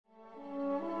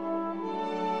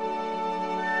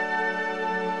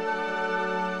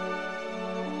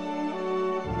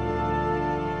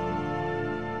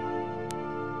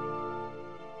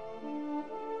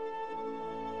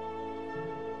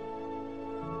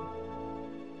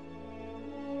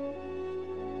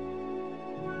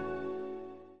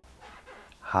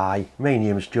Hi, my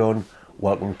name is John.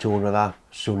 Welcome to another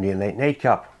Sunday night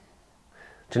nightcap.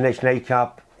 Tonight's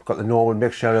nightcap got the normal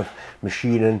mixture of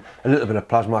machining, a little bit of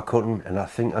plasma cutting, and I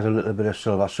think there's a little bit of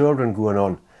silver soldering going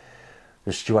on.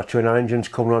 The Stuart Turner engine's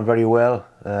coming on very well.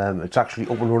 It's actually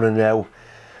up and running now.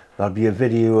 There'll be a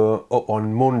video up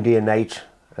on Monday night,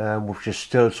 which is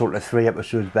still sort of 3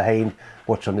 episodes behind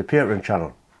what's on the Patrion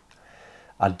channel.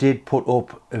 I did put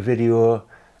up a video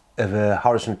of a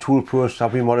Harrison tool post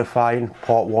I've been modifying.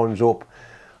 Part 1's up.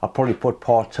 I'll probably put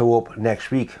part 2 up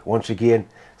next week. Once again,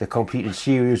 the completed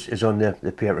series is on the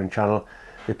Patrion channel.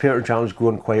 The Patrion channel is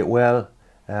going quite well.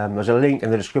 There's a link in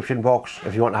the description box.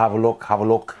 If you want to have a look, have a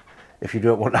look. If you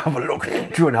don't want to have a look,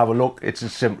 don't have a look. It's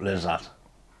as simple as that.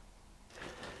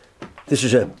 This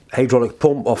is a hydraulic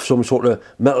pump off some sort of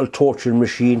metal torturing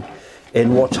machine,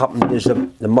 and what's happened is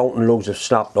the mounting lugs have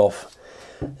snapped off.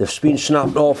 They've been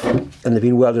snapped off and they've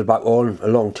been welded back on a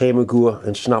long time ago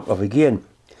and snapped off again.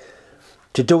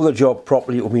 To do the job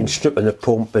properly, it would mean stripping the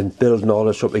pump and building all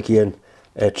this up again.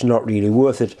 It's not really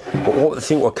worth it. But what I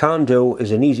think we can do is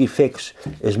an easy fix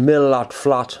is mill that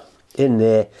flat in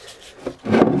there,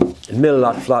 and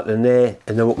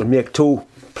then we can make 2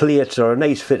 plates or a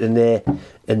nice fit in there,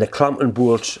 and the clamping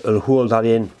bolts will hold that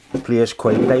in place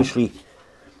quite nicely.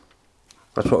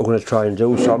 That's what we're going to try and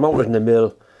do. So I'll mount it in the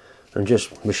mill and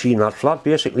just machine that flat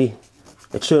basically.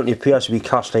 It certainly appears to be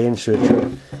cast iron, so it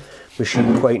should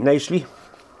machine quite nicely.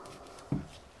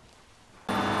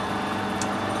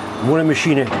 I'm going to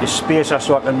machine a spacer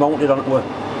so I can mount it onto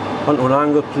an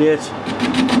angle plate.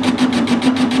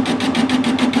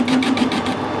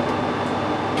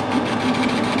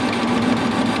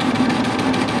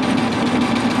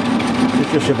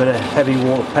 It's just a bit of heavy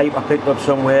wall pipe I picked up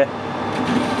somewhere,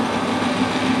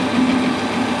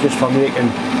 just for making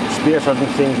spacers and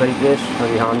things like this.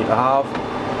 Very handy to have.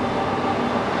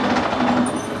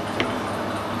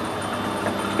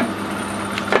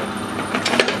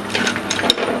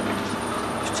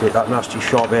 Just take that nasty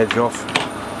sharp edge off.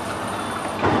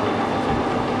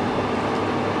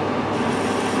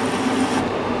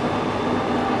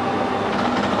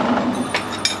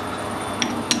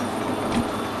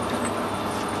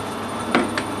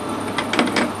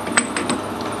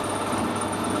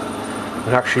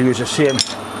 And actually use the same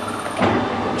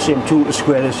tool to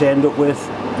square this end up with.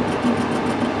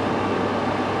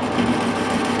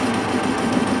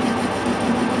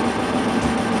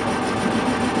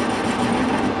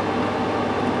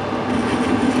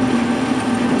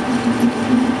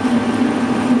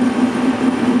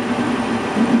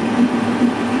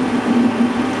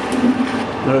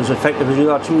 Not as effective as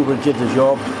the other tool, but it did the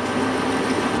job.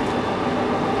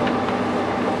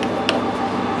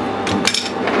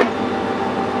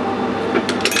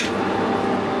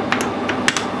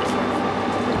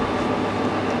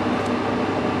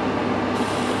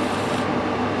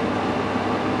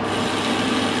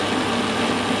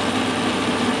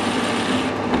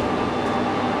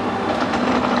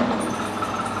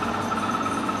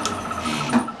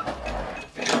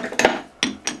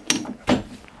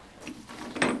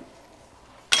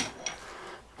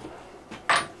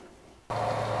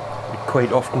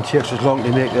 Quite often takes as long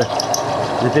to make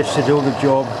the bits to do the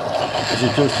job as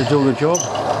it does to do the job.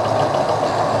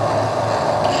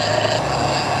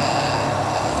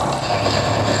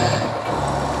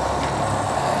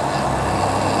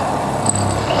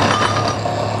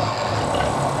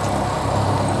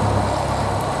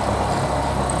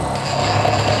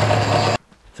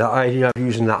 The idea of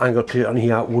using that angle plate on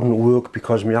here wouldn't work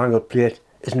because my angle plate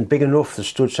isn't big enough, the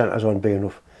stud centres aren't big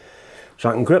enough. So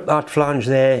I can grip that flange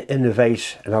there in the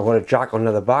vise, and I've got a jack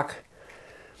under the back,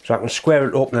 so I can square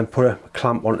it up and then put a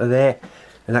clamp onto there,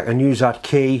 and I can use that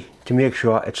key to make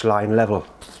sure it's line level.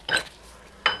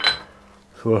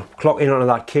 So we'll clock in onto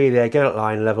that key there, get it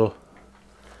line level,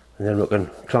 and then we can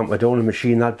clamp it down and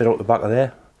machine that bit out the back of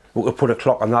there. We could put a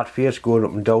clock on that face going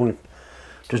up and down, it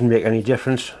doesn't make any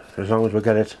difference as long as we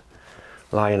get it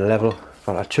line level. If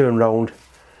I turn round,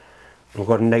 we've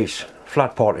got a nice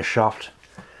flat part of shaft.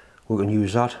 We can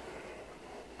use that.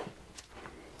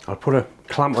 I'll put a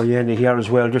clamp on the end of here as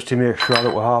well, just to make sure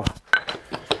that we have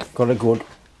got a good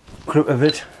grip of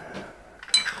it.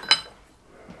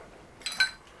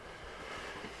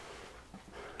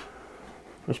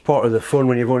 It's part of the fun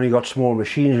when you've only got small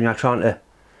machines and you're trying to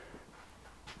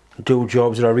do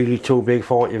jobs that are really too big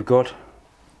for what you've got.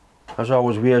 There's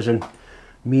always ways and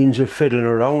means of fiddling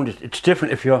around. It's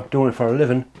different if you're doing it for a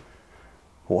living,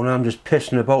 but when I'm just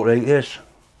pissing about like this,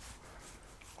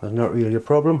 there's not really a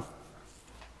problem.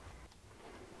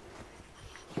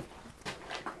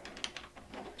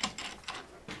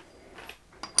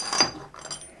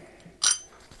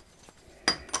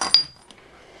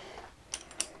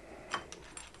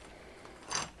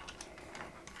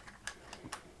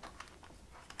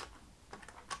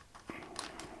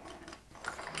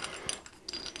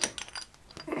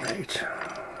 Right.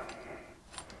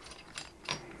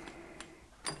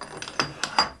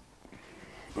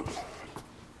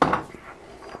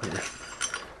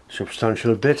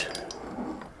 Substantial bit.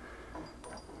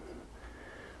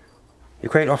 You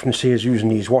quite often see us using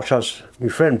these washers. My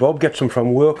friend Bob gets them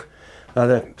from work.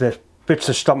 The bits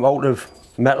that stump out of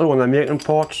metal when they're making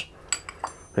parts,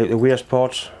 like the waste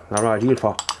parts. They're ideal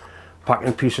for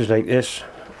packing pieces like this.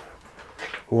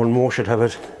 One more should have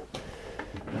it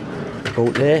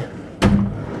about there.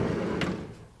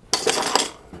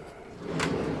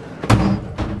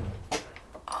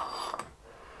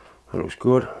 That looks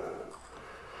good.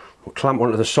 We'll clamp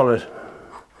onto the solid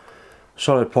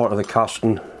part of the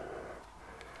casting.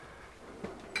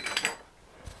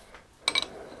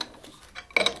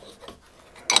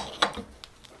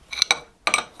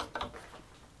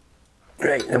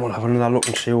 Right, then we'll have another look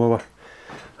and see how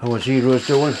our zero is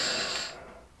doing.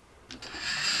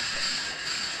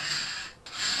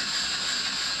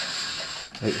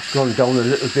 Right, it's gone down a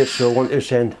little bit, so I want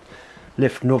this end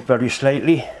lifting up very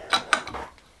slightly.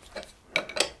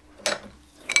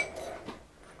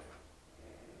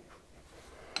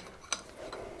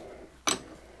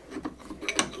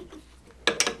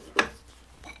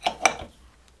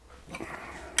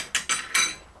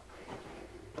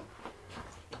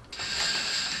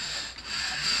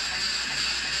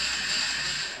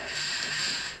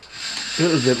 A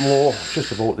little bit more,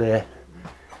 just about there.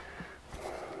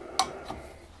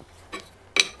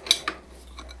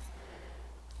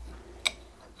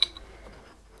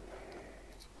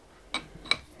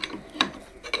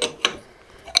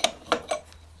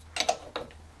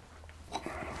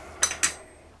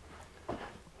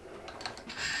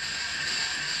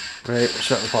 Right,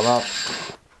 settle for that.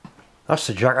 That's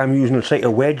the jack I'm using. It's like a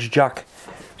wedge jack.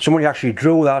 Somebody actually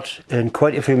drew that, and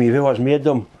quite a few of my viewers made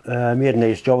them. Made a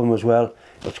nice job of them as well.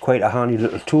 It's quite a handy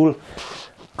little tool.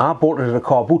 I bought it at a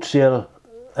car boot sale,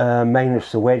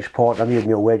 minus the wedge part. I made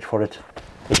me a wedge for it.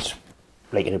 It's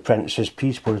like an apprentice's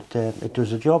piece, but it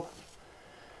does the job.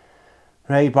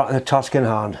 Right, back to the task in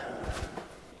hand.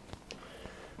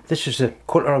 This is the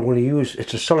cutter I'm going to use.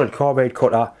 It's a solid carbide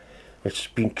cutter. It's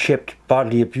been chipped,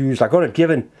 badly abused. I got it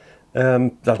given.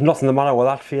 There's nothing the matter with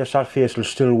that face. That face will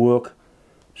still work.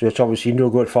 So it's obviously no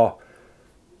good for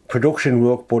production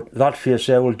work, but that face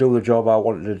there will do the job I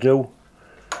wanted to do.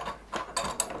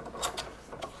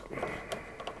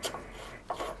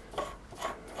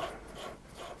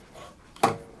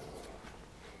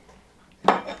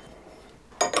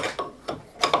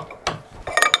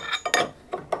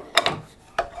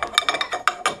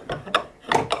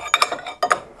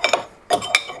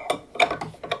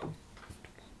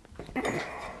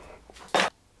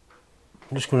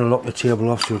 I'm just going to lock the table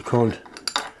off so it can't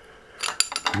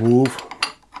move.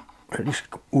 At least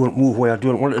it won't move where I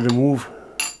don't want it to move.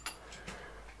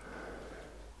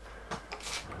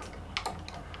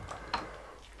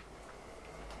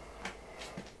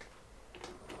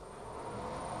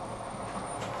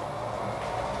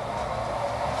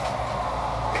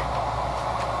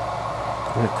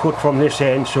 I'm going to cut from this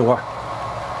end, so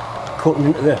I'm cutting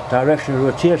into the direction of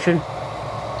rotation.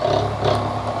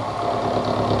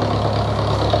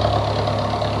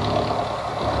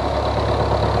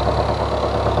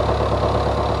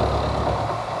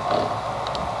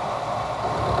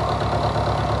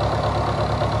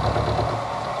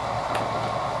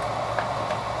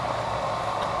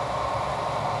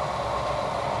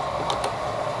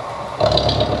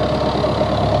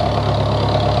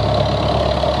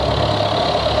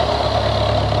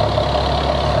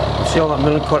 See how that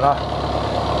milling cutter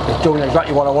is doing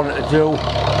exactly what I want it to do.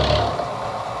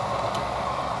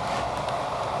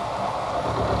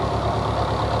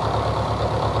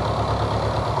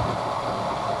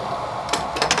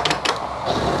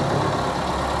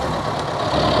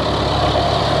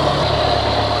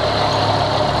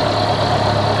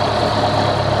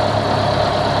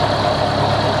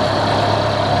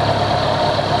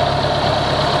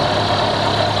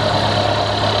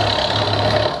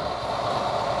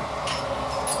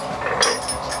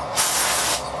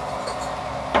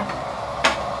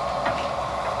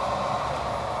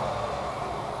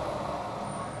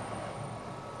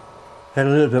 And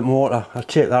a little bit more, I'll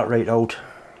take that right out. So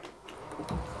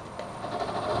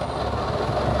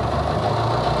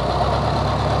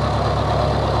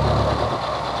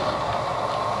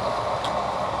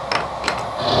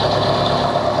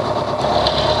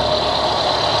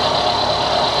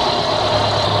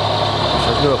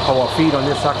there's no power feed on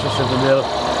this axis of the mill,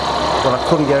 but I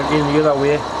couldn't get it in the other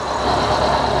way.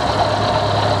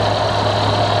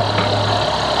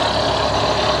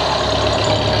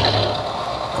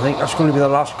 I think that's going to be the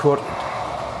last cut.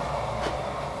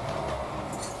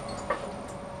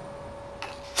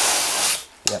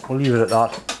 we'll leave it at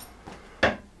that.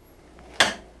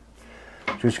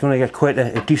 So it's going to get quite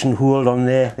a decent hold on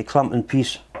there, the clamping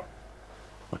piece.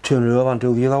 I'll turn it over and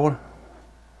do the other one.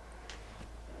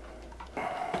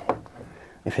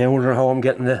 If you're wondering how I'm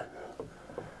getting the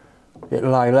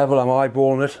little eye level, I'm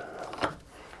eyeballing it.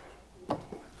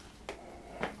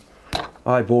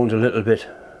 Eyeballing's a little bit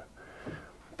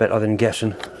better than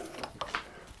guessing,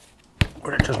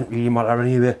 but it doesn't really matter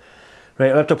anyway.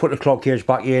 Right, I'll have to put the clock gauge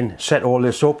back in, set all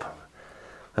this up.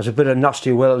 There's a bit of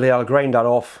nasty weld there, I'll grind that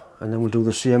off, and then we'll do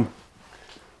the same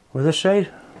with this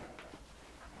side.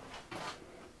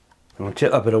 And we'll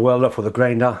take a bit of weld off with a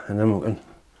grinder, and then we can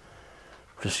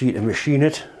proceed to machine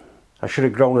it. I should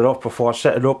have ground it off before I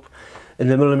set it up in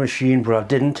the milling machine, but I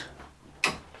didn't.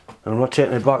 And I'm not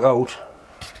taking it back out.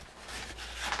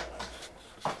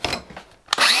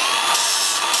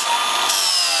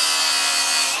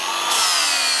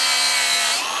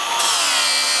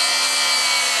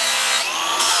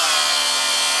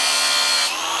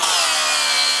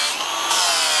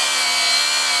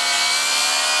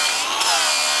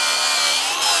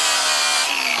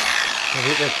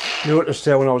 Noticed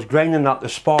there when I was grinding that the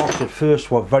sparks at first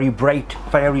were very bright,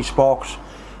 fiery sparks,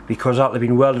 because that had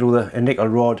been welded with a nickel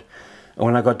rod, and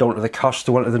when I got down to the cast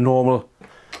they went to the normal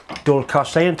dull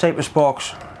cast iron type of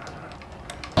sparks.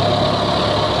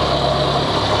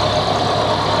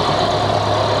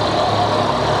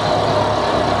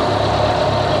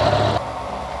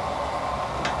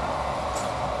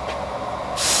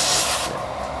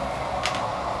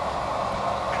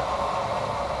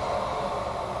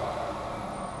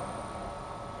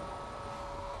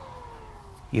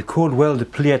 You could weld the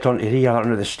plate onto here,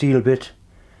 onto the steel bit,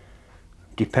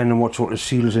 depending on what sort of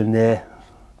seal's in there,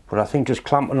 but I think just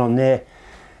clamping on there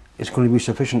is going to be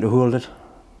sufficient to hold it.